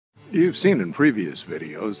You've seen in previous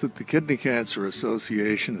videos that the Kidney Cancer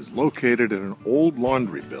Association is located in an old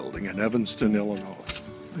laundry building in Evanston, Illinois.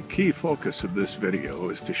 The key focus of this video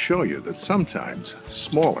is to show you that sometimes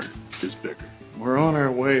smaller is bigger. We're on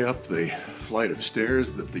our way up the flight of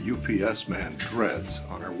stairs that the UPS man dreads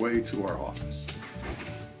on our way to our office.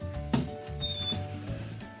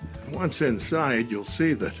 Once inside, you'll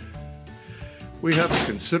see that we have a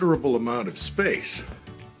considerable amount of space.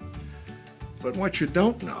 But what you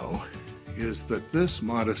don't know is that this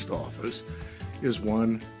modest office is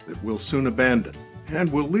one that we'll soon abandon.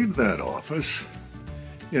 And we'll leave that office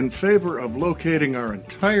in favor of locating our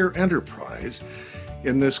entire enterprise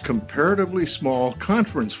in this comparatively small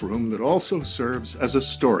conference room that also serves as a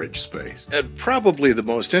storage space. And probably the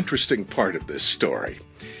most interesting part of this story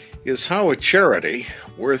is how a charity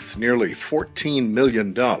worth nearly $14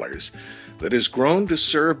 million that has grown to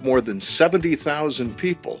serve more than 70,000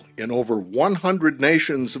 people in over 100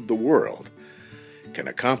 nations of the world can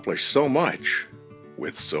accomplish so much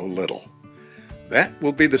with so little. That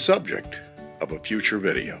will be the subject of a future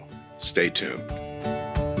video. Stay tuned.